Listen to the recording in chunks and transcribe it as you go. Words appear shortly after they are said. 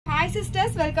Hi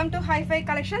sisters, welcome to HiFi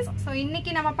Collections. So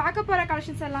இன்னைக்கு நம்ம பார்க்க போற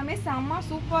collections எல்லாமே செம்ம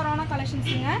சூப்பரான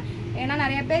collectionsங்க. ஏன்னா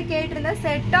நிறைய பேர் கேட்டிருந்த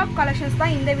செட் ஆஃப் collections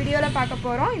தான் இந்த வீடியோல பார்க்க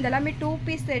போறோம். இதெல்லாம் 2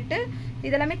 பீஸ் செட்,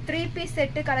 இதெல்லாம் 3 piece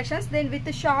set collections, then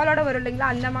with shawl ஓட வரும்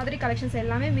இல்லீங்களா, அந்த மாதிரி collections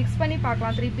எல்லாமே mix பண்ணி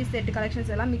பார்க்கலாம். 3 பீஸ் செட்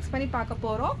collections எல்லாம் mix பண்ணி பார்க்க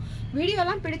போறோம். வீடியோ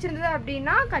எல்லாம் பிடிச்சிருந்தது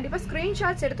அப்படினா கண்டிப்பா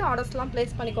ஸ்கிரீன்ஷாட்ஸ் எடுத்து ஆர்டர்ஸ்லாம்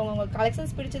ப்ளேஸ் பண்ணிக்கோங்க. உங்களுக்கு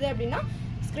collections பிடிச்சது அப்படினா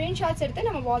ஸ்கிரீன்ஷாட்ஸ் எடுத்து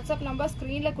நம்ம வாட்ஸ்அப் நம்பர்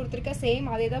ஸ்க்ரீன்ல கொடுத்துருக்க சேம்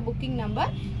அதே தான் புக்கிங்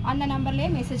நம்பர், அந்த நம்பர்லேயே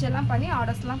மெசேஜ் எல்லாம் பண்ணி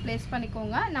ஆர்டர்ஸ்லாம் ப்ளேஸ்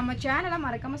பண்ணிக்கோங்க. நம்ம சேனலை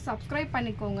மறக்காமல் சப்ஸ்கிரைப்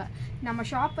பண்ணிக்கோங்க. நம்ம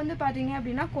ஷாப் வந்து பார்த்தீங்க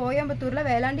அப்படின்னா கோயம்புத்தூரில்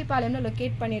வேலாண்டிப்பாளையம்ல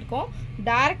லொக்கேட் பண்ணியிருக்கோம்.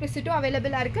 டைரக்ட் விசிட்டும்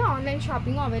அவைலபிளாக இருக்குது, ஆன்லைன்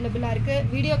ஷாப்பிங்கும் அவைலபிளாக இருக்குது,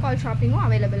 வீடியோ கால் ஷாப்பிங்கும்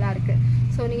அவைலபிளாக இருக்குது.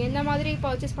 ஸோ நீங்கள் எந்த மாதிரி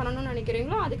பர்ச்சேஸ் பண்ணணும்னு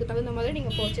நினைக்கிறீங்களோ அதுக்கு தகுந்த மாதிரி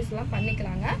நீங்கள் பர்ச்சேஸ்லாம்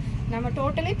பண்ணிக்கலாங்க. நம்ம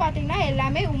டோட்டலி பார்த்தீங்கன்னா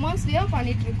எல்லாமே உமன்ஸ் வியர்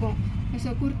பண்ணிகிட்ருக்கோம்.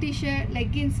 So kurti shirt,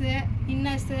 leggings,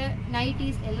 inners,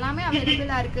 nighties எல்லாமே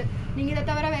அவைலபிளாக இருக்குது. நீங்கள் இதை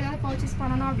தவிர வேறு ஏதாவது பர்ச்சேஸ்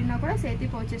பண்ணணும் அப்படின்னா கூட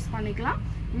சேர்த்து பர்ச்சேஸ் பண்ணிக்கலாம்.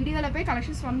 வீடியோவில் போய்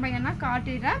கலெக்ஷன்ஸ் ஒன் பை ஒன்னா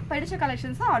காட்டிடுறேன். படித்த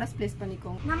கலெக்ஷன்ஸை ஆர்டர்ஸ் ப்ளேஸ்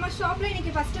பண்ணிக்கோங்க. நம்ம ஷாப்பில்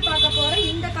இன்றைக்கி ஃபஸ்ட்டு பார்க்க போகிற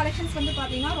இந்த கலெக்ஷன்ஸ் வந்து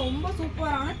பார்த்தீங்கன்னா ரொம்ப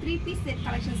சூப்பரான 3 பீஸ் செட்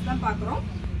கலெக்ஷன்ஸ் தான் பார்க்குறோம்.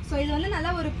 ஸோ இது வந்து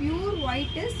நல்லா ஒரு பியூர்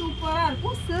ஒயிட்டு சூப்பராக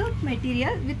இருக்கும். சில்க்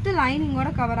மெட்டீரியல் வித் லைனிங்கோட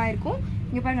கவர் ஆகிருக்கும்.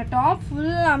 இங்கே பாருங்கள், டாப்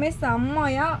ஃபுல்லாமே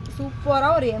செம்மையாக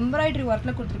சூப்பராக ஒரு எம்ப்ராய்டரி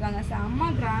ஒர்க்கில் கொடுத்துருக்காங்க. செம்ம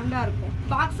கிராண்டாக இருக்கும்.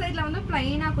 பேக் சைடில் வந்து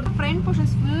ப்ளைனாக கொடுத்து ஃப்ரண்ட்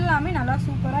போர்ஷன்ஸ் ஃபுல்லாமே நல்லா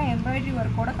சூப்பராக எம்ப்ராய்டரி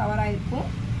ஒர்க்கோட கவர் ஆகிருக்கும்.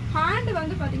 ஹேண்டு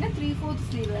வந்து பார்த்தீங்கன்னா 3/4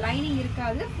 ஸ்லீவ், லைனிங்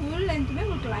இருக்காது. ஃபுல் லென்த்துமே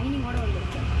உங்களுக்கு லைனிங்கோட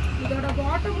வந்துருக்கு. இதோட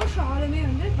பாட்டமும் ஷாலுமே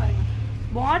வந்து பாருங்கள்,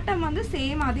 பாட்டம் வந்து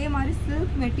சேம் அதே மாதிரி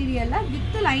சில்க் மெட்டீரியலில்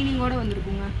வித் லைனிங்கோட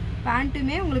வந்துருக்குங்க.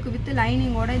 பேண்ட்டுமே உங்களுக்கு வித்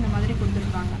லைனிங்கோட இந்த மாதிரி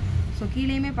கொடுத்துருக்காங்க. ஸோ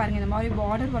கீழேயுமே பாருங்கள், இந்த மாதிரி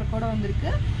பார்டர் ஒர்க்கோட வந்திருக்கு.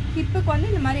 ஹிப்புக்கு வந்து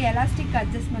இந்த மாதிரி எலாஸ்டிக்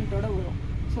அட்ஜஸ்ட்மெண்ட்டோட வரும்.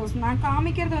 ஸோ நான்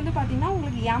காமிக்கிறது வந்து பார்த்தீங்கன்னா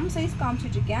உங்களுக்கு எம் சைஸ்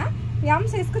காமிச்சிட்ருக்கேன். எம்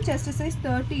சைஸ்க்கு செஸ்ட் சைஸ்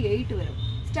 38 வரும்.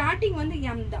 ஸ்டார்டிங் வந்து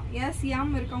எம் தான். எஸ்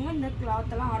எம் இருக்கவங்க இந்த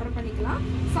கிளாத்தெல்லாம் ஆர்டர் பண்ணிக்கலாம்.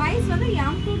 சைஸ் வந்து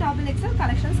M to XXL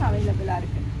கலெக்ஷன்ஸ் அவைலபிளாக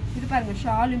இருக்குது. இது பாருங்கள்,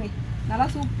 ஷாலுமே நல்லா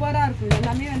சூப்பராக இருக்கும். இது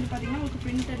எல்லாமே வந்து பார்த்தீங்கன்னா உங்களுக்கு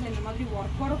பிரிண்டடில் இந்த மாதிரி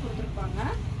ஒர்க்கோட கொடுத்துருப்பாங்க.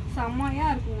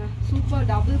 செம்மையாக இருக்குங்க. சூப்பர்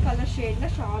டபுள் கலர்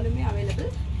ஷேடில் ஷாலுமே அவைலபிள்.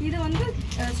 இது வந்து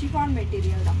ஷிஃபான்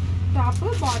மெட்டீரியல் தான். டாப்பு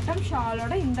பாட்டம்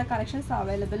ஷாலோட இந்த கலெக்ஷன்ஸ்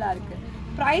அவைலபிளாக இருக்குது.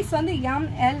 ப்ரைஸ் வந்து M,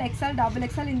 L, XL,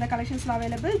 XXL இந்த கலெக்ஷன்ஸில்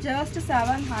available. Just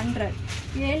 700,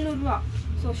 700.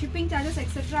 So shipping charges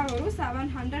etcetera வரும்.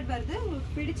 700 வருது.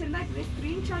 உங்களுக்கு பிடிச்சிருந்தா இப்போவே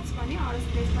ஸ்க்ரீன்ஷாட்ஸ் பண்ணி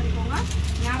ஆர்டர்ஸ் ப்ளேஸ் பண்ணிக்கோங்க.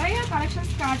 நிறைய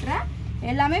கலெக்ஷன்ஸ் காட்டுறேன்,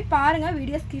 எல்லாமே பாருங்கள்.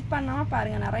 வீடியோ ஸ்கிப் பண்ணாமல்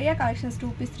பாருங்கள். நிறைய கலெக்ஷன்ஸ்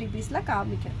 2 பீஸ் 3 பீஸில்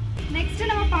காமிக்கிறேன். நெக்ஸ்ட்டு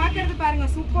நம்ம பார்க்குறது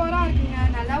பாருங்கள், சூப்பராக இருக்குங்க.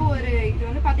 நல்லா ஒரு இது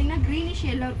வந்து பார்த்தீங்கன்னா க்ரீனிஷ்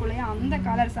எல்லோ இருக்கும் இல்லையா, அந்த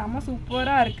கலர் செம்ம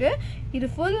சூப்பராக இருக்குது. இது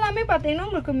ஃபுல்லாமே பார்த்தீங்கன்னா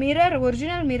உங்களுக்கு மிரர்,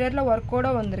 ஒரிஜினல் மிரரில் ஒர்க்கோட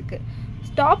வந்திருக்கு.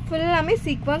 டாப் ஃபுல்லாமே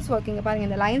சீக்வன்ஸ் ஒர்க்கிங்க. பாருங்கள்,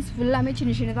 இந்த லைன்ஸ் ஃபுல்லாமே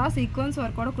சின்ன சின்னதாக சீக்வன்ஸ்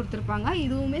ஒர்க்கோட கொடுத்துருப்பாங்க.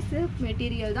 இதுவுமே சில்க்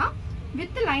மெட்டீரியல் தான்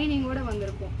வித் லைனிங்கோட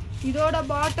வந்திருக்கும். இதோட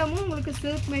பாட்டமும் உங்களுக்கு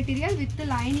சில்க் மெட்டீரியல் வித்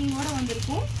லைனிங்கோட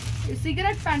வந்திருக்கும்.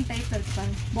 சிகரெட் பேண்ட் டைப்பில்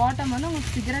இருப்பாங்க. பாட்டம் வந்து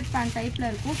உங்களுக்கு சிகரெட் பேண்ட் டைப்பில்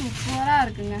இருக்கும். சூப்பராக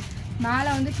இருக்குங்க. மேலே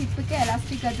வந்து ஹிப்புக்கு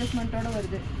எலாஸ்டிக் அட்ஜஸ்ட்மெண்ட்டோட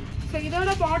வருது. ஸோ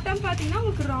இதோட பாட்டம் பார்த்தீங்கன்னா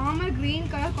உங்களுக்கு ராமர்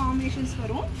க்ரீன் கலர் காம்பினேஷன்ஸ்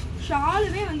வரும்.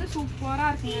 ஷாலுமே வந்து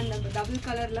சூப்பராக இருக்குங்க. இந்த டபுள்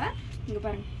கலரில் இங்கே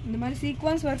பாருங்கள், இந்த மாதிரி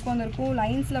சீக்வன்ஸ் ஒர்க் வந்திருக்கும்.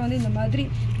 லைன்ஸில் வந்து இந்த மாதிரி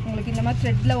உங்களுக்கு இந்த மாதிரி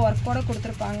த்ரெட்டில் ஒர்க்கோட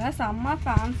கொடுத்துருப்பாங்க. செம்ம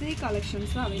ஃபேன்சி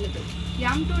கலெக்ஷன்ஸும் available.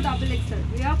 M to XXL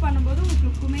wear பண்ணும்போது உங்களுக்கு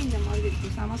லுக்குமே இந்த மாதிரி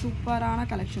இருக்கும். செம்ம சூப்பரான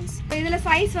கலெக்ஷன்ஸ். இதில்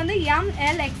சைஸ் வந்து M,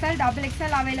 L, XL,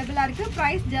 XXL அவைலபிளாக இருக்குது.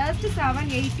 Price just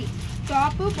 780.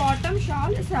 Top bottom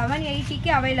shawl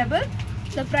 780க்கு available.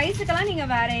 இந்த ப்ரைஸுக்கெல்லாம் நீங்கள்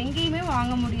வேறு எங்கேயுமே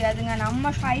வாங்க முடியாதுங்க.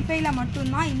 நம்ம ஹைஃபையில்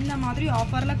மட்டும்தான் இந்த மாதிரி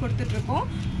ஆஃபரில் கொடுத்துட்ருக்கோம்.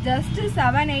 Just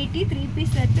 780 3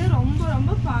 piece set. ரொம்ப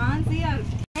ரொம்ப ஃபேன்சியாக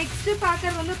இருக்கும். நெக்ஸ்ட்டு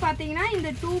பார்க்குறது வந்து பார்த்தீங்கன்னா இந்த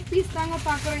 2 பீஸ் தாங்க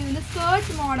பார்க்குறோம். இது வந்து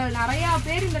ஸ்கர்ட் மாடல். நிறையா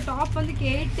பேர் இந்த டாப் வந்து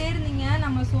கேட்டே இருந்தீங்க,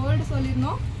 நம்ம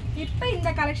சொல்லியிருந்தோம். இப்போ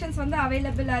இந்த கலெக்ஷன்ஸ் வந்து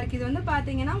அவைலபிளாக இருக்குது. இது வந்து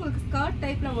பார்த்தீங்கன்னா உங்களுக்கு ஸ்கர்ட்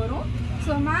டைப்பில் வரும்.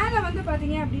 ஸோ மேலே வந்து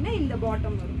பார்த்தீங்க அப்படின்னா இந்த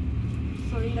பாட்டம் வரும்.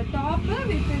 ஸோ இந்த டாப்பு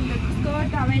வித் இந்த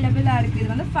ஸ்கர்ட் அவைலபிளாக இருக்குது.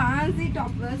 இது வந்து ஃபேன்சி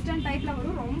டாப், வெஸ்டர்ன் டைப்பில்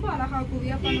வரும். ரொம்ப அழகாக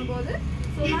வியர் பண்ணும்போது.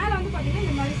 ஸோ மேலே வந்து பார்த்தீங்கன்னா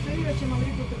இந்த மாதிரி ஃப்ரில் வச்ச மாதிரி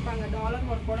கொடுத்துருப்பாங்க. டாலர்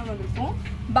ஒர்க்கோட வந்திருக்கும்.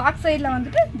 பேக் சைடில்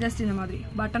வந்துட்டு ஜஸ்ட் இந்த மாதிரி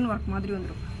பட்டன் ஒர்க் மாதிரி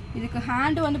வந்துடும். இதுக்கு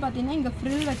ஹேண்டு வந்து பார்த்தீங்கன்னா இங்கே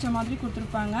ஃப்ரில் வச்ச மாதிரி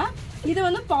கொடுத்துருப்பாங்க. இது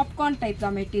வந்து பாப்கார்ன் டைப்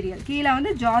தான் மெட்டீரியல். கீழே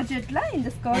வந்து ஜார்ஜெட்டில்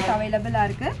இந்த ஸ்கர்ட் அவைலபிளாக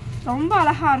இருக்குது. ரொம்ப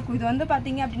அழகாக இருக்கும். இது வந்து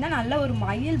பார்த்தீங்க அப்படின்னா நல்ல ஒரு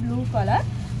மயில் ப்ளூ கலர்.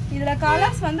 இதில்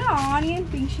கலர்ஸ் வந்து ஆனியன்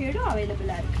பிங்க் ஷேடும்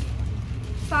அவைலபிளாக இருக்குது.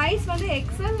 சைஸ் வந்து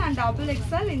XL and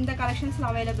XXL இந்த கலெக்ஷன்ஸில்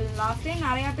அவைலபிள். லாஸ்ட் டைம்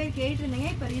நிறையா பேர் கேட்டிருந்தீங்க,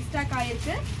 இப்போ ரீஸ்டாக்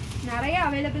ஆகிருக்கு. நிறைய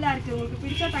அவைலபிளாக இருக்குது. உங்களுக்கு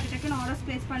பிடிச்சா டக்குன்னு ஆர்டர்ஸ்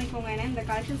ப்ளேஸ் பண்ணிக்கோங்க. ஏன்னா இந்த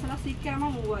கலெக்ஷன்ஸ் எல்லாம் சீக்கிரமாக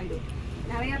மூவ் ஆகிடும்.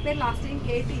 நிறையா பேர் லாஸ்ட் டைம்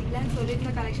கேட்டு இல்லைன்னு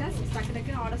சொல்லியிருந்த கலெக்ஷன்ஸ்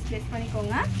டக்குன்னு ஆர்டர்ஸ் ப்ளேஸ்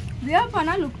பண்ணிக்கோங்க. வியர்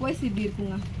பண்ணால் லுக் வைஸ் இப்படி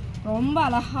இருக்குங்க. ரொம்ப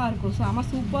அழகாக இருக்கும். செம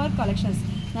சூப்பர் கலெக்ஷன்ஸ்.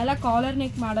 நல்லா காலர்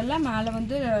நெக் மாடலில் மேலே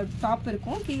வந்து டாப்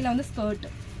இருக்கும், கீழே வந்து ஸ்கர்ட்.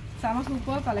 செம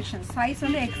சூப்பர் கலெக்ஷன். சைஸ்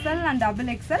வந்து XL and double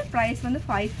XL. Price வந்து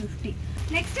 550.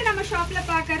 நெக்ஸ்ட் நம்ம ஷாப்ல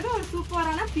பார்க்கறது ஒரு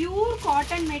சூப்பரான பியூர்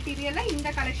காட்டன் மெட்டீரியல்ல இந்த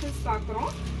கலெக்ஷன்ஸ்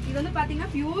பார்க்குறோம். இது வந்து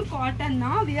பார்த்தீங்கன்னா பியூர் காட்டன்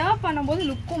தான். வியர் பண்ணும்போது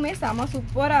லுக்குமே செம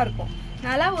சூப்பராக இருக்கும்.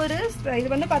 நல்லா ஒரு இது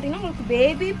வந்து பார்த்தீங்கன்னா உங்களுக்கு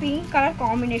பேபி பிங்க் கலர்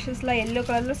காம்பினேஷன்ஸில் எல்லோ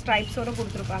கலரில் ஸ்ட்ரைப்ஸோடு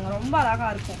கொடுத்துருப்பாங்க. ரொம்ப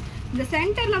அழகாக இருக்கும். இந்த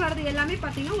சென்டரில் வர்றது எல்லாமே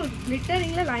பார்த்தீங்கன்னா உங்களுக்கு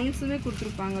கிளிட்டரிங்கில் லைன்ஸுமே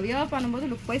கொடுத்துருப்பாங்க. வியர் பண்ணும்போது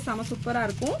லுக் வைஸ் செம சூப்பராக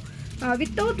இருக்கும்.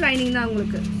 வித்தவுட் லைனிங் தான்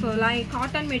உங்களுக்கு. ஸோ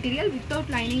காட்டன் மெட்டீரியல் வித்தவுட்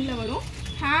லைனிங்கில் வரும்.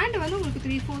 ஹேண்ட் வந்து உங்களுக்கு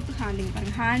 3/4 ஹேண்டிங்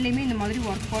பாருங்கள். ஹேண்ட்லேயுமே இந்த மாதிரி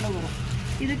ஒர்க்கோட வரும்.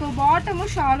 இதுக்கு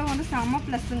பாட்டமும் ஷாலும் வந்து செம்ம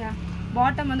ப்ளஸ்ஸுங்க.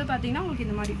 பாட்டம் வந்து பார்த்தீங்கன்னா உங்களுக்கு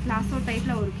இந்த மாதிரி பிளாசோ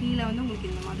டைப்பில் ஒரு கீழே வந்து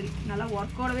உங்களுக்கு இந்த மாதிரி நல்லா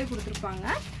ஒர்க்கோடவே கொடுத்துருப்பாங்க.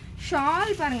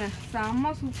 ஷால் பாருங்கள்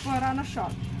செம்ம சூப்பரான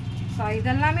ஷால். ஸோ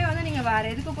இதெல்லாமே வந்து நீங்கள்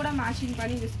வேறு எதுக்கு கூட மேட்சிங்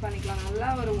பண்ணி யூஸ் பண்ணிக்கலாம். நல்லா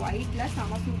ஒரு ஒயிட்டில்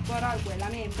செம்ம சூப்பராக இருக்கும்.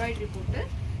 எல்லாமே எம்ப்ராய்டரி போட்டு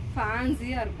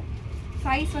ஃபேன்சியாக இருக்கும்.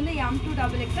 சைஸ் வந்து M to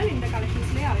XXL இந்த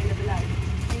கலெக்ஷன்ஸ்லேயே அவைலபிளாக இருக்குது.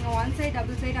 நீங்கள் 1 சைடு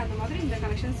டபுள் சைடு அந்த மாதிரி இந்த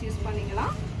கலெக்ஷன்ஸ் யூஸ்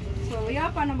பண்ணிக்கலாம். ஸோ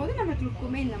வியர் பண்ணும்போது நமக்கு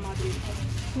லுக்குமே இந்த மாதிரி இருக்கும்.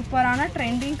 சூப்பரான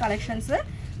ட்ரெண்டிங் கலெக்ஷன்ஸு.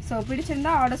 ஸோ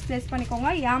பிடிச்சிருந்தா ஆர்டர்ஸ் ப்ளேஸ் பண்ணிக்கோங்க.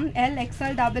 M, L,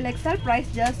 XL, XXL. Price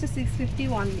just 650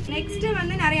 only. Next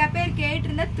வந்து நிறையா பேர்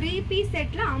கேட்டிருந்த 3-piece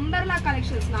செட்டில் அம்பர்லா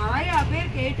கலெக்ஷன்ஸ் நிறையா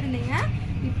பேர் கேட்டிருந்தீங்க.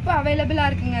 இப்போ அவைலபிளாக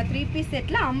இருக்குங்க 3-piece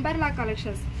settle umbrella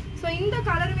collections. So இந்த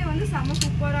கலருமே வந்து செம்ம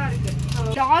சூப்பராக இருக்குது.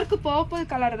 டார்க்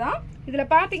பர்பிள் கலர் தான்.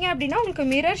 இதில் பார்த்தீங்க அப்படின்னா உங்களுக்கு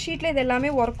மிரர் ஷீட்டில் இது எல்லாமே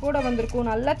ஒர்க்கோட வந்திருக்கும்.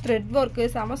 நல்ல த்ரெட் ஒர்க்கு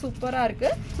செம்ம சூப்பராக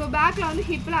இருக்குது. ஸோ பேக்கில் வந்து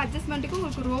ஹிப்பில் அட்ஜஸ்ட்மெண்ட்டுக்கு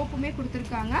உங்களுக்கு ரோப்புமே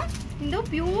கொடுத்துருக்காங்க. இந்த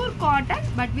pure cotton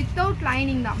but without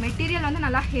lining தான். மெட்டீரியல் வந்து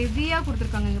நல்லா ஹெவியாக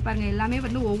கொடுத்துருக்காங்க. இங்கே பாருங்கள் எல்லாமே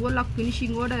வந்து ஓவர்லாக்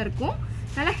ஃபினிஷிங்கோடு இருக்கும்.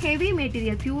 நல்லா ஹெவி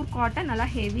மெட்டீரியல். பியூர் காட்டன் நல்லா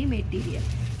ஹெவி மெட்டீரியல்.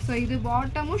 ஸோ இது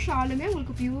பாட்டமும் ஷாலுமே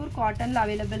உங்களுக்கு பியூர் காட்டனில்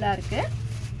அவைலபிளாக இருக்குது.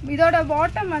 இதோட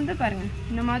பாட்டம் வந்து பாருங்கள்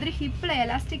இந்த மாதிரி ஹிப்பில்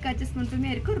எலாஸ்டிக் அட்ஜஸ்ட்மெண்ட்டுமே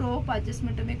இருக்குது. ரோப்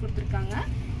அட்ஜஸ்ட்மெண்ட்டுமே கொடுத்துருக்காங்க.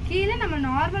 கீழே நம்ம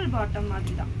நார்மல் பாட்டம்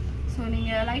மாதிரி தான். ஸோ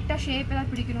நீங்கள் லைட்டாக ஷேப் ஏதாவது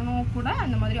பிடிக்கணும்னு கூட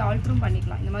அந்த மாதிரி ஆல்ட்ரும்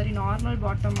பண்ணிக்கலாம். இந்த மாதிரி நார்மல்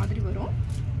பாட்டம் மாதிரி வரும்.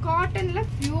 காட்டனில்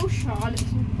பியூர் ஷால்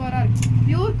சூப்பராக இருக்குது.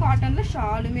 பியூர் காட்டனில்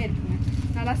ஷாலுமே இருக்குங்க.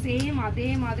 நல்லா சேம் அதே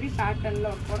மாதிரி பேட்டர்னில்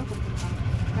ஒர்க்கோட கொடுத்துருக்காங்க.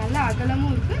 நல்லா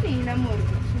அகலமும் இருக்குது நீளமும்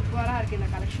இருக்குது. சூப்பராக இருக்குது இந்த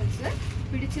கலெக்ஷன்ஸு.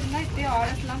 பிடிச்சிருந்தா இப்போயே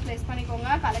ஆர்டர்ஸ்லாம் ப்ளேஸ் பண்ணிக்கோங்க.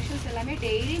 கலெக்ஷன்ஸ் எல்லாமே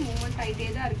டெய்லி மூவ்மெண்ட் ஆகிட்டே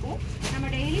தான் இருக்கும். நம்ம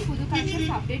டெய்லி புது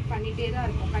கலெக்ஷன்ஸ் அப்டேட் பண்ணிகிட்டே தான்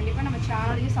இருக்கும். கண்டிப்பாக நம்ம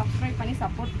சேனலையும் சப்ஸ்கிரைப் பண்ணி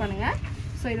சப்போர்ட் பண்ணுங்கள்.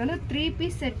 ஸோ இது வந்து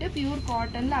 3-piece செட்டு பியூர்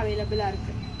காட்டனில் அவைலபிளாக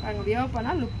இருக்குது. நாங்கள் வியர்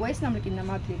பண்ணால் லுக் வைஸ் நம்மளுக்கு இந்த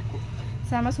மாதிரி இருக்கும்.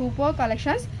 செம சூப்பர்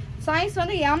கலெக்ஷன்ஸ். சைஸ்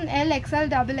வந்து M, L, XL,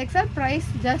 XXL. Price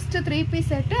just 3-piece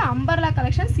set umbrella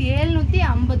collections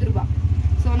 750 ரூபா.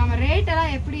 ஸோ நம்ம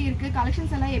ரேட்டெல்லாம் எப்படி இருக்குது,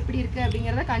 கலெக்ஷன்ஸ் எல்லாம் எப்படி இருக்குது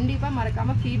அப்படிங்கிறத கண்டிப்பாக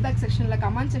மறக்காமல் ஃபீட்பேக் செக்ஷனில்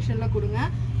கமெண்ட் செக்ஷனில் கொடுங்க.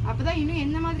 அப்போ தான் இன்னும்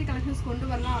எந்த மாதிரி கலெக்ஷன்ஸ் கொண்டு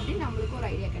வரலாம் அப்படின்னு நம்மளுக்கு ஒரு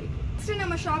ஐடியா கிடைக்கும். நெக்ஸ்ட்டு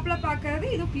நம்ம ஷாப்பில் பார்க்குறது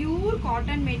இது பியூர்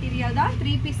காட்டன் மெட்டீரியல் தான்.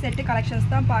 3-piece செட்டு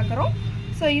கலெக்ஷன்ஸ் தான் பார்க்குறோம்.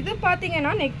 ஸோ இது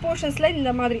பார்த்தீங்கன்னா நெக் போர்ஷன்ஸில் இந்த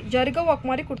மாதிரி ஜர்க ஒர்க்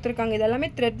மாதிரி கொடுத்துருக்காங்க. இது எல்லாமே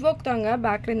த்ரெட் ஒர்க் தாங்க.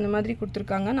 பேக்கில் இந்த மாதிரி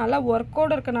கொடுத்துருக்காங்க. நல்லா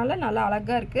ஒர்க்கோடு இருக்கனால நல்லா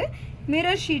அழகாக இருக்குது.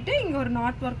 மிரர் ஷீட்டு இங்கே ஒரு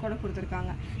நாட் ஒர்க்கோட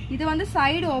கொடுத்துருக்காங்க. இது வந்து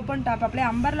சைடு ஓப்பன் டாப். அப்படியே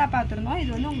அம்பர்லா பார்த்துருந்தோம். இது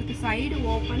வந்து உங்களுக்கு சைடு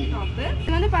ஓப்பன் டாப்பு.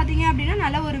 இது வந்து பார்த்தீங்க அப்படின்னா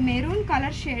நல்ல ஒரு maroon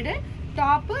colour shade.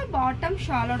 Top bottom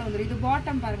ஷாலோட வந்துடும். இது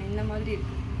பாட்டம் பாருங்கள் இந்த மாதிரி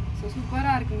இருக்குது. ஸோ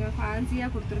சூப்பராக இருக்குங்க. ஃபேன்சியாக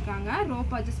கொடுத்துருக்காங்க.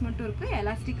 ரோப் அட்ஜஸ்ட்மெண்ட்டும் இருக்குது.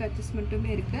 எலாஸ்டிக்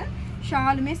அட்ஜஸ்ட்மெண்ட்டுமே இருக்குது.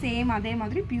 ஷாலுமே சேம் அதே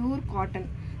மாதிரி பியூர் காட்டன்.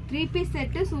 3-piece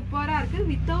செட்டு சூப்பராக இருக்குது.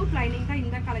 வித்தவுட் லைனிங் தான்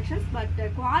இந்த கலெக்ஷன்ஸ். பட்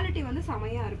குவாலிட்டி வந்து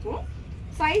செமையாக இருக்கும்.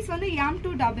 சைஸ் வந்து M to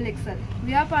XXL.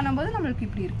 வியர் பண்ணும்போது நம்மளுக்கு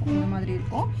இப்படி இருக்கும். இந்த மாதிரி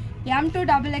இருக்கும். M to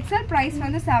XXL. ப்ரைஸ்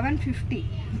வந்து 750.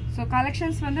 ஸோ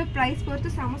கலெக்ஷன்ஸ் வந்து ப்ரைஸ் பொறுத்து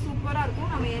செம சூப்பராக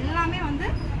இருக்கும். நம்ம எல்லாமே வந்து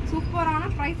சூப்பரான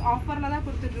ப்ரைஸ் ஆஃபரில் தான்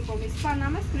கொடுத்துட்ருக்கோம். மிஸ்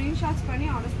பண்ணாமல் ஸ்க்ரீன்ஷாட்ஸ் பண்ணி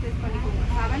ஆர்டர்ஸ் ப்ளேஸ் பண்ணிக்கோங்க.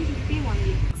 750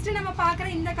 ஒன்லி. நெக்ஸ்ட்டு நம்ம பார்க்குற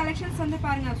இந்த கலெக்ஷன்ஸ் வந்து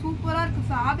பாருங்கள் சூப்பராக இருக்குது.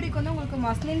 ஃபேப்ரிக் வந்து உங்களுக்கு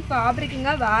மஸ்லின்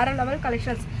ஃபேப்ரிக்குங்க. வேறு லெவல்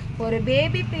கலெக்ஷன்ஸ். ஒரு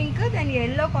பேபி பிங்க்கு தென்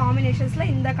எல்லோ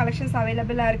காம்பினேஷன்ஸில் இந்த கலெக்ஷன்ஸ்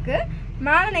அவைலபிளாக இருக்குது.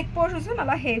 மேலே நெக் போர்ஷன்ஸும்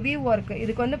நல்லா ஹெவி ஒர்க்கு.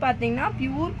 இதுக்கு வந்து பார்த்தீங்கன்னா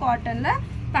பியூர் காட்டனில்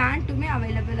பேண்ட்டுமே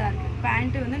அவைலபிளாக இருக்குது.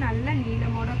 பேண்ட்டு வந்து நல்ல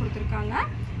நீளமோட கொடுத்துருக்காங்க.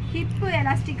 ஹிப்பு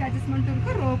எலாஸ்டிக் அட்ஜஸ்ட்மெண்ட்டும்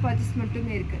இருக்குது. ரோப்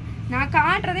அட்ஜஸ்ட்மெண்ட்டுமே இருக்குது. நான்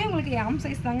காட்டுறதே உங்களுக்கு M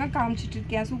சைஸ் தாங்க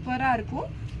காமிச்சிட்ருக்கேன். சூப்பராக இருக்கும்.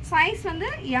 சைஸ் வந்து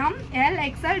M, L,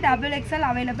 XL, XXL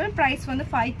available. Price வந்து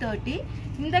 530.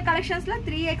 இந்த கலெக்ஷன்ஸில்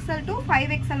 3XL to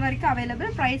 5XL வரைக்கும்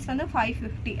அவைலபிள். ப்ரைஸ் வந்து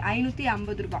 550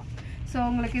 550 ரூபா. ஸோ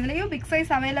உங்களுக்கு இதுலேயும் பிக் சைஸ்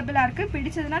அவைலபிளாக இருக்குது.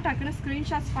 பிடிச்சதுன்னா டக்குன்னு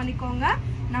ஸ்க்ரீன்ஷாட்ஸ் பண்ணிக்கோங்க.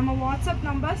 நம்ம வாட்ஸ்அப்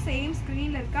நம்பர் சேம்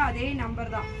ஸ்க்ரீனில் இருக்க அதே நம்பர்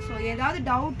தான். ஸோ ஏதாவது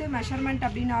டவுட்டு மெஷர்மெண்ட்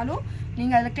அப்படின்னாலும்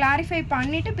நீங்கள் அதில் கிளாரிஃபை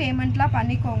பண்ணிவிட்டு பேமெண்ட்லாம்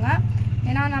பண்ணிக்கோங்க.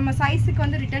 ஏன்னா நம்ம சைஸுக்கு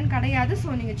வந்து ரிட்டர்ன் கிடையாது. ஸோ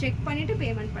நீங்கள் செக் பண்ணிவிட்டு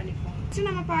பேமெண்ட் பண்ணிக்கோங்க. நெக்ஸ்ட்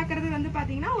நம்ம பார்க்குறது வந்து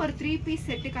பார்த்தீங்கன்னா ஒரு 3-piece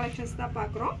செட்டு கலெக்ஷன்ஸ் தான்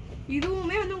பார்க்குறோம்.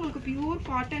 இதுவுமே வந்து உங்களுக்கு பியூர்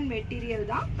காட்டன் மெட்டீரியல்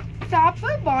தான்.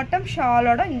 டாப்பு பாட்டம்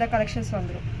ஷாலோட இந்த கலெக்ஷன்ஸ்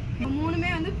வந்துடும்.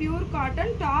 மூணுமே வந்து பியூர்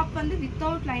காட்டன். டாப் வந்து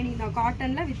வித்தவுட் லைனிங் தான்.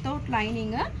 காட்டனில் வித்தவுட்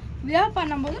லைனிங்கு. வியர்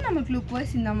பண்ணும்போது நமக்கு லுக்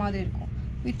வைஸ் இந்த மாதிரி இருக்கும்.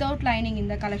 வித்தவுட் லைனிங்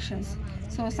இந்த கலெக்ஷன்ஸ்.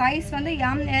 ஸோ சைஸ் வந்து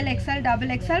ML XL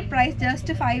XXL price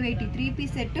just 580. 3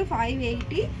 piece set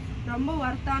 580. ரொம்ப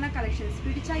ஒர்த்தான கலெக்ஷன்ஸ்.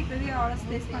 பிடிச்சா இப்போவே ஆர்டர்ஸ்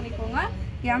ப்ளேஸ் பண்ணிக்கோங்க.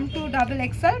 M2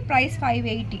 XXL price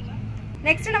 580.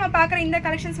 நெக்ஸ்ட்டு நம்ம பார்க்குற இந்த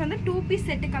கலெக்ஷன்ஸ் வந்து 2 பீஸ்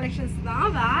செட்டு கலெக்ஷன்ஸ் தான்.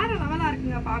 வேறு லெவலாக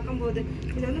இருக்குங்க பார்க்கும்போது.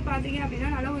 இது வந்து பார்த்தீங்க அப்படின்னா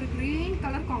நல்ல ஒரு க்ரீன்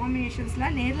கலர்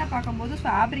காம்பினேஷன்ஸில் நேரில் பார்க்கும்போது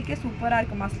ஃபேப்ரிக்கே சூப்பராக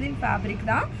இருக்குது. மஸ்லின் ஃபேப்ரிக்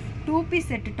தான். 2 பீஸ்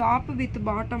செட்டு டாப் வித்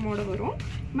பாட்டமோடு வரும்.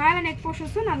 மேலே நெக்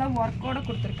போர்ஷன்ஸும் நல்லா ஒர்க்கோடு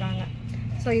கொடுத்துருக்காங்க.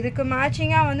 ஸோ இதுக்கு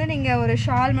மேட்சிங்காக வந்து நீங்கள் ஒரு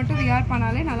ஷால் மட்டும் வியர்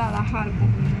பண்ணாலே நல்லா அழகாக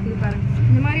இருக்கும். இது பாருங்கள்,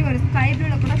 இந்த மாதிரி ஒரு ஸ்கை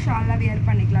ப்ளூவில் கூட ஷாலாக வியர்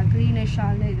பண்ணிக்கலாம். க்ரீனிஷ்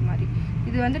ஷால் இது மாதிரி.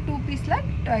 இது வந்து 2 பீஸில்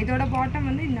இதோட பாட்டம்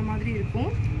வந்து இந்த மாதிரி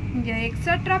இருக்கும். இங்கே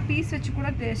எக்ஸ்ட்ரா பீஸ் வச்சு கூட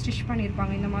ஸ்டிச்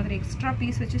பண்ணியிருப்பாங்க. இந்த மாதிரி எக்ஸ்ட்ரா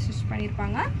பீஸ் வச்சு ஸ்டிச்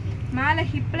பண்ணியிருப்பாங்க. மேலே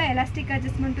ஹிப்பில் எலாஸ்டிக்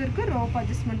அட்ஜஸ்ட்மெண்ட்டும் இருக்குது, ரோப்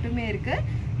அட்ஜஸ்ட்மெண்ட்டுமே இருக்குது.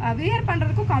 வியர்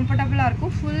பண்ணுறதுக்கும் கம்ஃபர்டபுளாக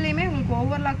இருக்கும். ஃபுல்லையுமே உங்களுக்கு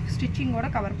ஓவர்லாக் ஸ்டிச்சிங்கோட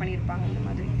கவர் பண்ணியிருப்பாங்க இந்த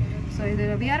மாதிரி. ஸோ இது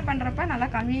வியர் பண்ணுறப்ப நல்லா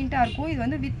கன்வீனியண்ட்டாக இருக்கும். இது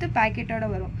வந்து வித்து பேக்கெட்டோட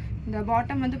வரும். இந்த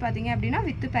பாட்டம் வந்து பார்த்தீங்க அப்படின்னா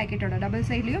வித்து பேக்கெட்டோட டபுள்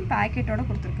சைட்லேயும் பேக்கெட்டோட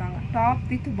கொடுத்துருக்காங்க. Top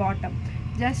with bottom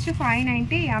just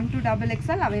 590. M2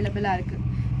 XXL அவைலபிளாக இருக்குது.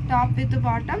 Top with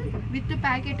bottom with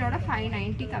பேக்கெட்டோட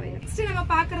 590க்கு available. Next நம்ம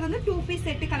பார்க்குறது வந்து 2 பீஸ்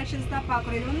செட்டு கலெக்ஷன்ஸ் தான்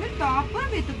பார்க்குறோம். இது வந்து டாப்பு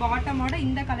வித் பாட்டமோட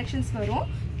இந்த கலெக்ஷன்ஸ் வரும்.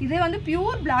 இது வந்து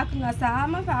பியூர் பிளாக்குங்க.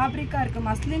 சாம ஃபேப்ரிக்காக இருக்குது.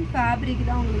 மஸ்லின் ஃபேப்ரிக்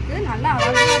தான். உங்களுக்கு நல்லா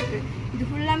அழகாக இருக்குது. இது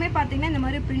ஃபுல்லாமே பார்த்தீங்கன்னா இந்த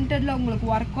மாதிரி பிரிண்டடில் உங்களுக்கு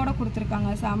ஒர்க்கோட கொடுத்துருக்காங்க.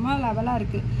 செம்ம லெவலாக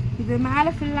இருக்குது. இது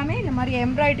மேலே ஃபுல்லாமே இந்த மாதிரி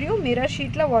எம்ப்ராய்டரியும் மிரர்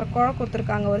ஷீட்டில் ஒர்க்கோட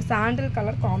கொடுத்துருக்காங்க. ஒரு சாண்டில்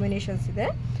கலர் காம்பினேஷன்ஸ்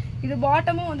இது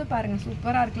பாட்டமும் வந்து பாருங்கள்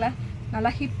சூப்பராக இருக்குல்ல.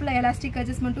 நல்லா ஹிப்பில் எலாஸ்டிக்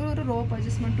அட்ஜஸ்ட்மெண்ட்டும் ஒரு ரோப்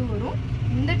அட்ஜஸ்ட்மெண்ட்டும் வரும்.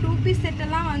 இந்த 2 பீஸ்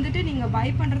செட்டெல்லாம் வந்துட்டு நீங்கள் பை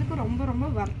பண்ணுறதுக்கு ரொம்ப ரொம்ப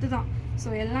ஒர்த்து தான். ஸோ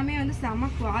எல்லாமே வந்து செம்ம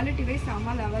குவாலிட்டி வைஸ்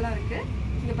செம்ம லெவலாக இருக்குது.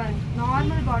 இங்கே பாருங்கள்,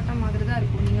 நார்மல் பாட்டம் மாதிரி தான்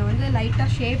இருக்கும். நீங்கள் வந்து லைட்டாக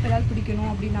ஷேப் ஏதாவது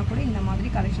பிடிக்கணும் அப்படின்னா கூட இந்த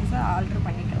மாதிரி கலெக்ஷன்ஸை ஆல்ட்ரு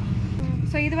பண்ணிக்கலாம்.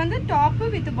 ஸோ இது வந்து டாப்பு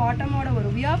வித் பாட்டமோட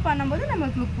வரும். வியர் பண்ணும்போது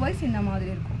நமக்கு லுக் வைஸ் இந்த மாதிரி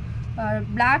இருக்கும்.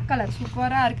 பிளாக் கலர்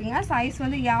சூப்பராக இருக்குங்க. சைஸ்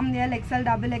வந்து ML XL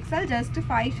XXL just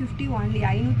 550 only.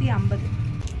 550.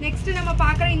 Next நம்ம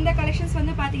பார்க்குற இந்த கலெக்ஷன்ஸ்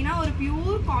வந்து பார்த்தீங்கன்னா ஒரு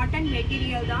பியூர் காட்டன்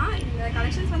மெட்டீரியல் தான். இந்த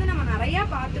கலெக்ஷன்ஸ் வந்து நம்ம நிறையா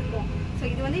பார்த்துருக்கோம். ஸோ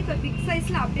இது வந்து இப்போ பிக்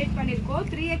சைஸில் அப்டேட் பண்ணியிருக்கோம்.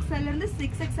 3XLலேருந்து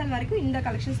 6XL வரைக்கும் இந்த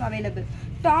கலெக்ஷன்ஸ் அவைலபிள்.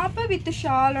 டாப்பு வித்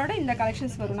ஷாலோட இந்த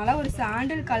கலெக்ஷன்ஸ் வரும். நல்லா ஒரு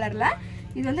சாண்டில் கலரில்.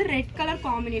 இது வந்து ரெட் கலர்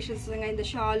காம்பினேஷன்ஸுங்க இந்த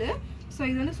ஷாலு. ஸோ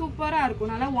இது வந்து சூப்பராக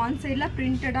இருக்கும். நல்லா ஒன் சைடில்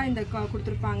பிரிண்டடாக இந்த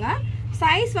கொடுத்துருப்பாங்க.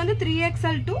 சைஸ் வந்து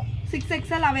 3XL to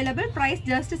 6XL available. Price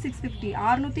just 650.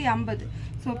 650.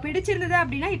 So பிடிச்சிருந்தது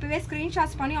அப்படின்னா இப்போவே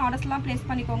ஸ்க்ரீன்ஷாட்ஸ் பண்ணி ஆர்டர்ஸ்லாம் ப்ளேஸ்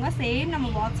பண்ணிக்கோங்க. சேம் நம்ம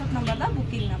வாட்ஸ்அப் நம்பர் தான்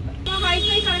booking number. So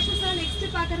hi-fi கலெக்ஷன்ஸில் next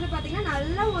பார்க்குறது பார்த்தீங்கன்னா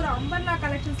நல்ல ஒரு அம்பர்லா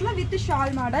கலெக்ஷன்ஸில் வித்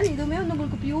ஷால் மாடல். இதுவுமே வந்து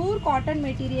உங்களுக்கு பியூர் காட்டன்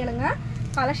மெட்டீரியலுங்க.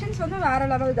 கலெக்ஷன்ஸ் வந்து வேறு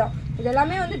லெவல் தான். இது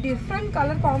எல்லாமே வந்து டிஃப்ரெண்ட்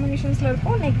கலர் காம்பினேஷன்ஸில்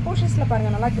இருக்கும். நெக் போர்ஷன்ஸில்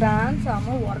பாருங்கள் நல்லா கிராண்ட்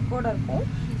சாம ஒர்க்கோட இருக்கும்.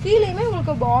 கீழேயுமே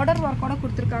உங்களுக்கு பார்டர் ஒர்க்கோட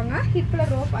கொடுத்துருக்காங்க. ஹிப்பில்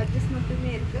ரோப்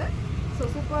அட்ஜஸ்ட்மெண்ட்டுமே இருக்குது. ஸோ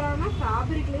சூப்பரான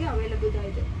ஃபேப்ரிக்லேயே அவைலபிள் தான்.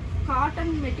 இது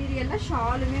காட்டன் மெட்டீரியலில்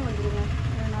ஷாலுமே வந்துடுங்க.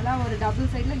 நல்லா ஒரு டபுள்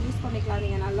சைடில் யூஸ் பண்ணிக்கலாம்.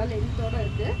 நீங்கள் நல்லா லென்த்தோடு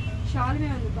இருக்குது. ஷாலுமே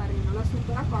வந்து பாருங்கள் நல்லா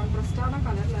சூப்பராக கான்ட்ராஸ்டான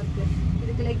கலரில் இருக்குது.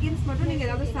 இதுக்கு லெகின்ஸ் மட்டும் நீங்கள்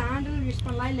ஏதாவது சாண்டில் யூஸ்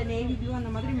பண்ணலாம். இல்லை நேவி ப்ளூ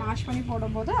அந்த மாதிரி மேஷ் பண்ணி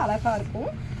போடும்போது அழகாக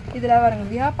இருக்கும். இதில் பாருங்க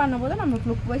வியர் பண்ணும்போது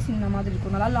நம்மளுக்கு லுக் வைஸ் இந்த மாதிரி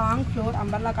இருக்கும். நல்லா லாங் ஃப்ளோர்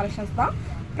அம்பர்லா கலெக்ஷன்ஸ் தான்.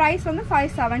 ப்ரைஸ் வந்து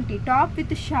 570. Top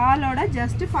with ஷாலோட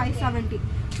just 570.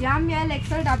 ML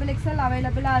XL XXL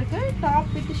அவைலபிளாக இருக்குது. Top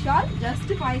with shawl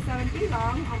just 570.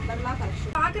 Long umbrella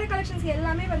collection. பார்க்குற கலெக்ஷன்ஸ்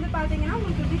எல்லாமே வந்து பார்த்தீங்கன்னா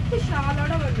உங்களுக்கு வித்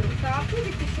ஷாலோட வந்துடும். டாப்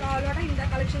வித் ஷாலோட இந்த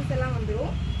கலெக்ஷன்ஸ் எல்லாம்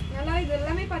வந்துடும். நல்லா இது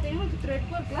எல்லாமே பார்த்தீங்கன்னா உங்களுக்கு த்ரெட்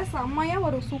ஒர்க்கில் செம்மையாக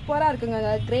ஒரு சூப்பராக இருக்குங்க.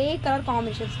 Grey colour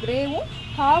combinations, கிரேவும்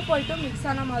half ஒயிட்டும் mix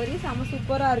ஆன மாதிரி செம்ம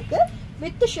சூப்பராக இருக்குது.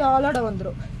 வித் ஷாலோட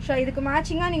வந்துடும். ஸோ இதுக்கு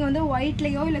மேட்சிங்காக நீங்கள் வந்து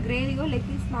ஒயிட்லேயோ இல்லை கிரேலையோ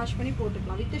லெக்கின்ஸ் மேட்ச் பண்ணி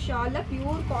போட்டுக்கலாம். With ஷாலில்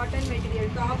pure cotton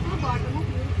material. டாப்பும் பாட்டமும்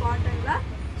pure காட்டனில்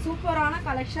சூப்பரான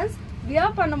கலெக்ஷன்ஸ்.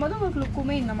 வியர் பண்ணும்போது உங்களுக்கு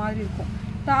லுக்குமே இந்த மாதிரி இருக்கும்.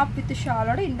 டாப் வித்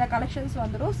ஷாலோட இந்த கலெக்ஷன்ஸ்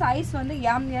வந்துடும். சைஸ் வந்து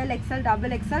ML XL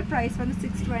XXL. ப்ரைஸ் வந்து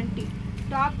 620.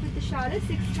 Top with Shalu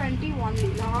 620 only.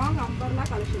 Long umbrella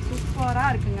collection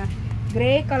சூப்பராக இருக்குங்க.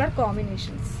 Grey colour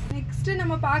combinations. நெக்ஸ்ட்டு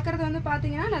நம்ம பார்க்குறது வந்து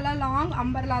பார்த்தீங்கன்னா நல்லா லாங்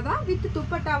அம்பர்லா தான். வித்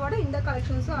துப்பட்டாவோட இந்த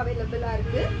கலெக்ஷன்ஸும் அவைலபிளாக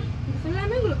இருக்குது. இது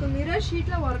ஃபுல்லாமே உங்களுக்கு மிரர்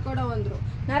ஷீட்டில் ஒர்க்கோட வந்துடும்.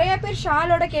 நிறைய பேர்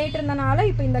ஷாலோட கேட்டிருந்தனால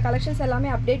இப்போ இந்த கலெக்ஷன்ஸ்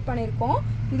எல்லாமே அப்டேட் பண்ணியிருக்கோம்.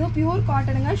 இதுவும் பியூர்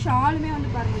காட்டனுங்க. ஷாலுமே வந்து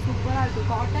பாருங்கள் சூப்பராக இருக்குது.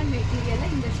 காட்டன்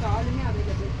மெட்டீரியலில் இந்த ஷாலுமே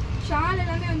அவைலபிள். ஷால்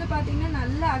எல்லாமே வந்து பார்த்தீங்கன்னா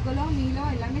நல்ல அகலம்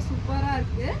நீளம் எல்லாமே சூப்பராக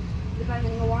இருக்குது. இது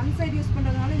பாருங்கள், நீங்கள் ஒன் சைடு யூஸ்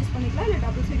பண்ணுறதுனால யூஸ் பண்ணிக்கலாம், இல்லை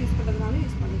டபுள் சைடு யூஸ் பண்ணுறதுனால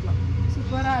யூஸ் பண்ணிக்கலாம்.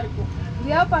 சூப்பராக இருக்கும்.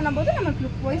 வியர் பண்ணும்போது நமக்கு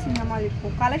லுக் வைஸ் இந்த மாதிரி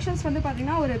இருக்கும். கலெக்ஷன்ஸ் வந்து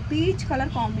பார்த்தீங்கன்னா ஒரு பீச்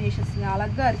கலர் காம்பினேஷன்ஸ்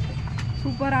அழகாக இருக்குது.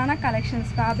 சூப்பரான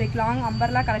collections. Fabric long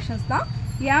umbrella collections தான்.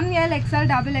 ML XL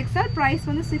XXL. ப்ரைஸ்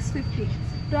வந்து 650.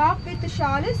 டாப் வித்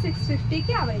ஷாலு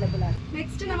 650க்கு அவைலபிளாக இருக்குது.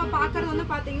 நெக்ஸ்ட் நம்ம பார்க்குறது வந்து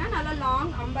பார்த்தீங்கன்னா நல்லா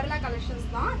லாங் அம்பர்லா கலெக்ஷன்ஸ்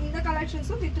தான். இந்த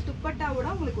கலெக்ஷன்ஸும் வித் துப்பட்டாவோட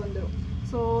உங்களுக்கு வந்துடும்.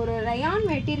 ஸோ ஒரு ரயான்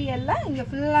மெட்டீரியலில் இங்கே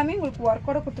ஃபுல்லாமே உங்களுக்கு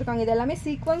ஒர்க்கோட கொடுத்துருக்காங்க. இது எல்லாமே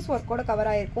சீக்வன்ஸ் ஒர்க்கோட கவர்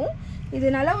ஆகிருக்கும். இது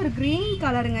நல்லா ஒரு க்ரீன்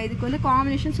கலருங்க. இதுக்கு வந்து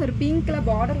காம்பினேஷன்ஸ் ஒரு பிங்க்கில்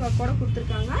பார்டர் ஒர்க்கோட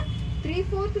கொடுத்துருக்காங்க.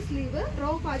 3/4 ஸ்லீவு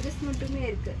ரோப் அட்ஜஸ்ட்மெண்ட்டுமே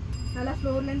இருக்குது. நல்லா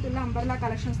ஃப்ளோர் லென்த் உள்ள அம்பர்லா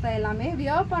கலெக்ஷன்ஸ் தான் எல்லாமே.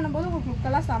 வியர் பண்ணும்போது உங்களுக்கு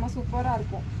லுக்கெல்லாம் செம சூப்பராக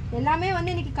இருக்கும். எல்லாமே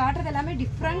வந்து இன்றைக்கி காட்டுறது எல்லாமே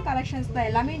டிஃப்ரெண்ட் கலெக்ஷன்ஸ் தான்.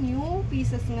 எல்லாமே நியூ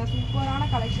பீசஸ்ங்க, சூப்பரான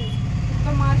கலெக்ஷன்ஸ்.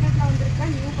 இப்போ மார்க்கெட்டில் வந்துருக்க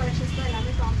நியூ கலெக்ஷன்ஸ் தான்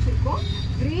எல்லாமே காமிச்சிருக்கோம்.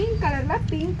 க்ரீன் கலரில்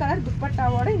பிங்க் கலர்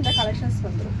துப்பட்டாவோட இந்த கலெக்ஷன்ஸ்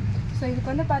வந்துடும். ஸோ இதுக்கு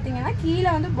வந்து பார்த்தீங்கன்னா கீழே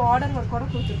வந்து பார்டர் ஒர்க்கோட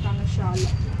கொடுத்துருக்காங்க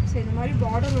ஷாலில். ஸோ இந்த மாதிரி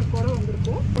பார்டர் ஒர்க்கோட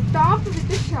வந்திருக்கும். டாப்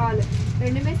வித் ஷால்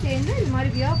ரெண்டுமே சேர்ந்து இந்த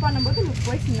மாதிரி வியர் பண்ணும்போது லுக்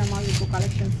வைஸ் இந்த மாதிரி இருக்கும்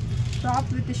கலெக்ஷன்ஸ். டாப்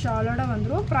வித் ஷாலோட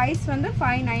வந்துடும். ப்ரைஸ் வந்து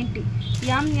 590.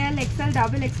 ML XL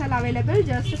XXL available.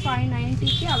 Just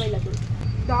 590க்கு available.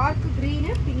 Dark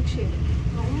green pink shade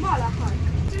ரொம்ப அழகாக இருக்குது.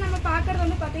 நம்ம பார்க்குறது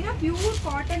வந்து பார்த்தீங்கன்னா பியூர்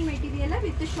காட்டன் மெட்டீரியலில்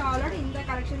வித் ஷாலோட இந்த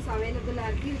கலெக்ஷன்ஸ் அவைலபிளாக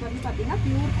இருக்குது. இது வந்து பார்த்தீங்கன்னா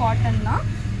பியூர் காட்டன் தான்.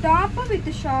 டாப்பு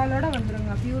வித் ஷாலோட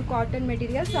வந்துடுங்க. பியூர் காட்டன்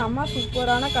மெட்டீரியல் செம்ம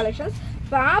சூப்பரான கலெக்ஷன்ஸ்.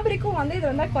 ஃபேப்ரிக்கும் வந்து இது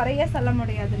வந்து குறைய சொல்ல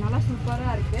முடியாது, நல்லா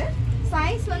சூப்பராக இருக்குது.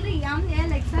 சைஸ் வந்து ML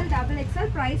XL XXL.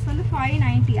 ப்ரைஸ் வந்து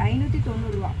 590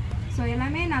 590 ரூபா. ஸோ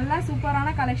எல்லாமே நல்லா சூப்பரான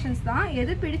கலெக்ஷன்ஸ் தான்.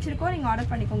 எது பிடிச்சிருக்கோ நீங்கள் ஆர்டர்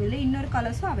பண்ணிக்கோங்க. இல்லை இன்னொரு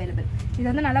கலர்ஸும் அவைலபிள். இது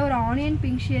வந்து நல்லா ஒரு ஆனியன்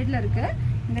பிங்க் ஷேடில் இருக்குது.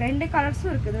 இந்த 2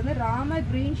 கலர்ஸும் இருக்குது. இது வந்து ராம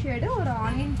க்ரீன் ஷேடு, ஒரு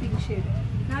ஆனியன் பிங்க் ஷேடு.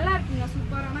 நல்லா இருக்குங்க,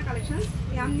 சூப்பரான collections.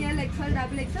 ML XL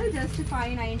XXL just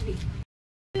 590.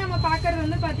 நம்ம பார்க்குறது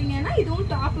வந்து பார்த்தீங்கன்னா இதுவும்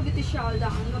டாப் வித் ஷால்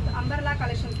தான். அம்பர்லா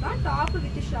கலெக்ஷன்ஸ் தான். டாப்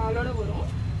வித் ஷாலோட வரும்.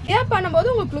 வியர் பண்ணும்போது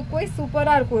உங்களுக்கு லுக் வைஸ்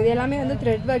சூப்பராக இருக்கும். இது எல்லாமே வந்து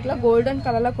த்ரெட் ஒர்க்கில் கோல்டன்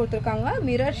கலரில் கொடுத்துருக்காங்க.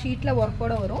 மிரர் ஷீட்டில்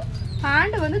ஒர்க்கோட வரும்.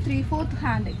 ஹேண்டு வந்து 3/4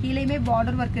 ஹேண்டு. கீழேயுமே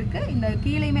பார்டர் ஒர்க் இருக்குது. இந்த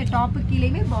கீழேயுமே டாப்பு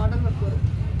கீழேயுமே பார்டர் ஒர்க் வரும்.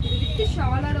 இது வித்து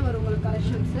ஷாலோட வரும் உங்களுக்கு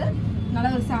கலெக்ஷன்ஸு.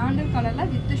 நல்லா ஒரு சாண்டல்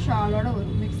கலரில் வித்து ஷாலோட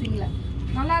வரும் மிக்சிங்கில்.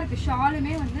 நல்லா இருக்குது.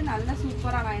 ஷாலுமே வந்து நல்லா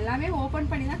சூப்பராக. நான் எல்லாமே ஓப்பன்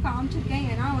பண்ணி தான் காமிச்சிருக்கேன்.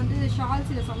 ஏன்னா வந்து ஷால்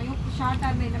சில சமயம் ஷார்ட்டாக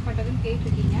இருந்தால் என்ன பண்ணுறதுன்னு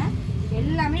கேட்டிருக்கீங்க.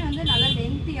 எல்லாமே வந்து நல்லா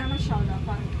லென்த்தியான ஷால் தான்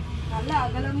பாருங்கள். நல்ல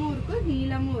அகலமும் இருக்குது,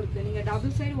 நீளமும் இருக்குது. நீங்கள்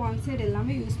டபுள் சைடு ஒன் சைடு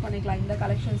எல்லாமே யூஸ் பண்ணிக்கலாம் இந்த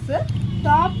கலெக்ஷன்ஸு.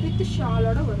 டாப் வித்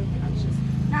ஷாலோட வரும் இந்த கலெக்ஷன்ஸ்.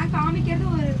 நான் காமிக்கிறது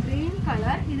ஒரு க்ரீன்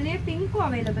கலர். இதுலேயே பிங்க்கும்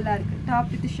அவைலபிளாக இருக்குது.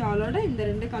 டாப் வித் ஷாலோட இந்த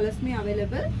 2 கலர்ஸுமே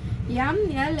அவைலபிள்.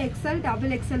 ML XL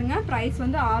XXLங்க. ப்ரைஸ்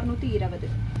வந்து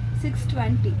 620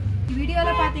 620.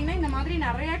 வீடியோவில் பார்த்தீங்கன்னா இந்த மாதிரி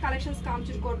நிறைய collections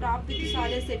காமிச்சிருக்கோம். Top with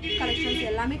Shalu set collections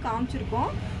எல்லாமே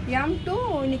காமிச்சிருக்கோம். M2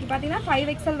 இன்றைக்கி பார்த்தீங்கன்னா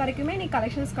 5XL வரைக்குமே இன்றைக்கி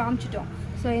கலெக்ஷன்ஸ் காமிச்சிட்டோம்.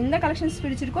 ஸோ எந்த கலெக்ஷன்ஸ்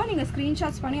பிடிச்சிருக்கோ நீங்கள்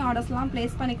ஸ்க்ரீன்ஷாட்ஸ் பண்ணி ஆர்டர்ஸ்லாம்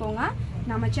ப்ளேஸ் பண்ணிக்கோங்க.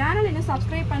 நம்ம சேனல் இன்னும்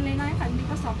சப்ஸ்கிரைப் பண்ணலைன்னா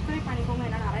கண்டிப்பாக சப்ஸ்கிரைப் பண்ணிக்கோங்க.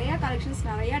 ஏன்னா நிறையா கலெக்ஷன்ஸ்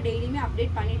நிறையா டெய்லியுமே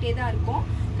அப்டேட் பண்ணிகிட்டே தான் இருக்கும்.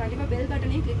 கண்டிப்பாக பெல்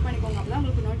பட்டனையும் கிளிக் பண்ணிக்கோங்க. அப்போ தான்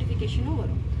உங்களுக்கு நோட்டிஃபிகேஷனும்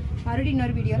வரும். மறுபடியும்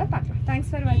இன்னொரு வீடியோவில் பார்க்கலாம்.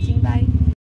 தேங்க்ஸ் ஃபார் வாட்சிங். பாய்.